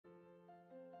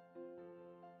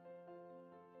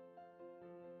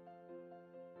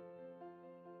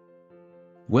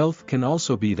Wealth can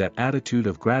also be that attitude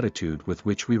of gratitude with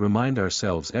which we remind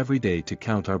ourselves every day to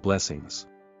count our blessings.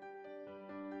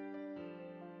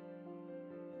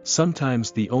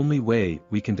 Sometimes the only way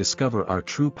we can discover our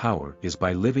true power is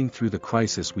by living through the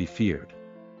crisis we feared.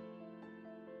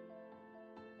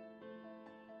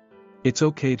 It's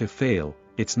okay to fail,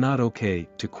 it's not okay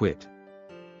to quit.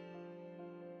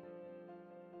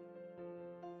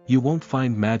 You won't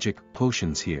find magic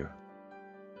potions here.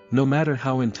 No matter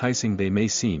how enticing they may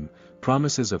seem,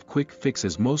 promises of quick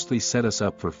fixes mostly set us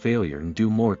up for failure and do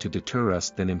more to deter us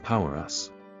than empower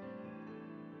us.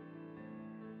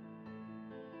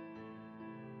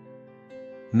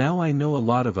 Now I know a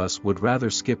lot of us would rather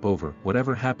skip over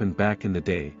whatever happened back in the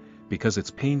day, because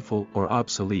it's painful or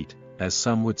obsolete, as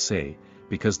some would say,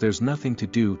 because there's nothing to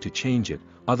do to change it,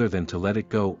 other than to let it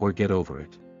go or get over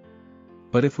it.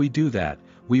 But if we do that,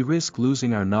 we risk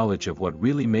losing our knowledge of what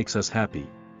really makes us happy,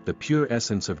 the pure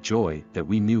essence of joy that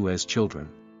we knew as children.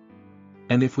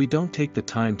 And if we don't take the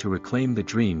time to reclaim the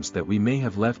dreams that we may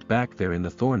have left back there in the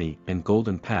thorny and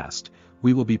golden past,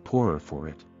 we will be poorer for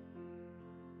it.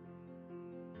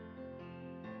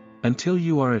 Until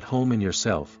you are at home in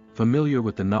yourself, familiar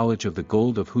with the knowledge of the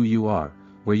gold of who you are,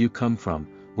 where you come from,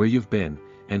 where you've been,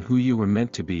 and who you were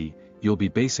meant to be, you'll be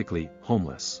basically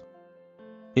homeless.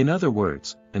 In other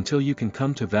words, until you can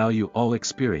come to value all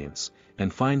experience,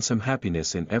 and find some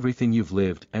happiness in everything you've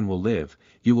lived and will live,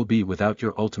 you will be without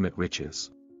your ultimate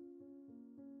riches.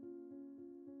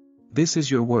 This is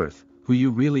your worth, who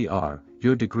you really are,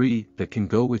 your degree that can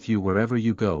go with you wherever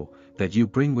you go, that you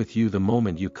bring with you the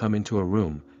moment you come into a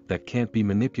room, that can't be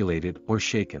manipulated or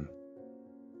shaken.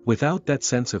 Without that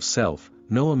sense of self,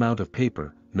 no amount of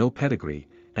paper, no pedigree,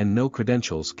 and no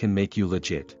credentials can make you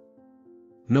legit.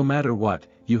 No matter what,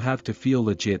 you have to feel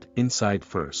legit inside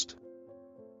first.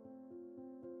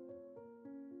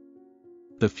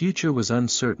 The future was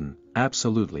uncertain,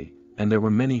 absolutely, and there were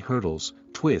many hurdles,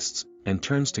 twists, and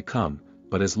turns to come,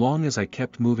 but as long as I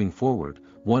kept moving forward,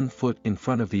 one foot in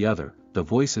front of the other, the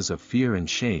voices of fear and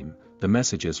shame, the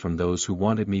messages from those who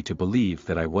wanted me to believe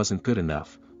that I wasn't good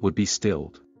enough, would be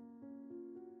stilled.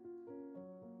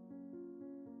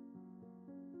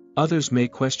 Others may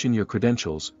question your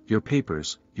credentials, your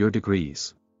papers, your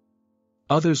degrees.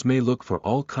 Others may look for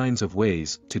all kinds of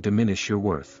ways to diminish your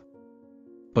worth.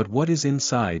 But what is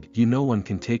inside you no one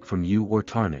can take from you or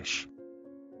tarnish.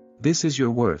 This is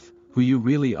your worth, who you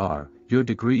really are, your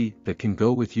degree that can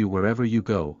go with you wherever you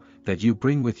go, that you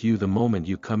bring with you the moment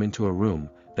you come into a room,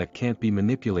 that can't be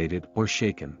manipulated or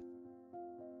shaken.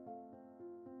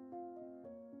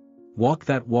 Walk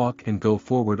that walk and go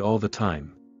forward all the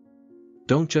time.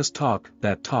 Don't just talk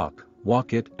that talk,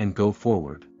 walk it and go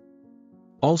forward.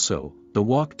 Also, the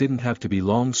walk didn't have to be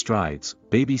long strides,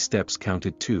 baby steps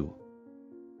counted too.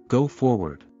 Go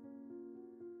forward.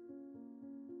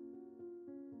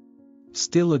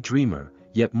 Still a dreamer,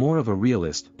 yet more of a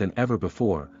realist than ever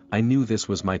before, I knew this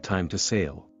was my time to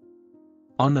sail.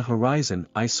 On the horizon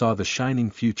I saw the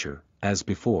shining future, as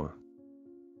before.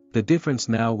 The difference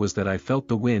now was that I felt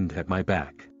the wind at my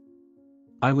back.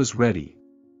 I was ready.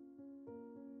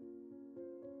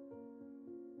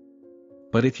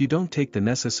 But if you don't take the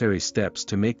necessary steps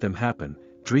to make them happen,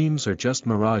 dreams are just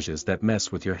mirages that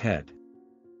mess with your head.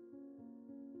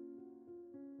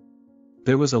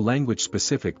 There was a language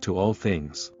specific to all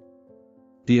things.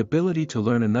 The ability to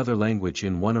learn another language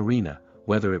in one arena,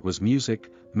 whether it was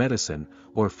music, medicine,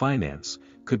 or finance,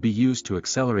 could be used to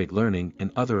accelerate learning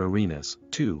in other arenas,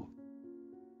 too.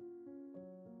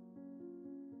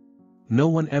 No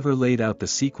one ever laid out the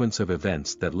sequence of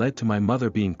events that led to my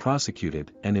mother being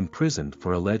prosecuted and imprisoned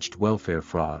for alleged welfare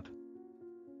fraud.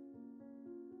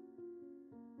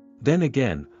 Then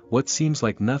again, what seems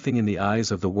like nothing in the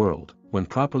eyes of the world, when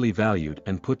properly valued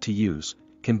and put to use,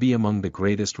 can be among the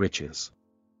greatest riches.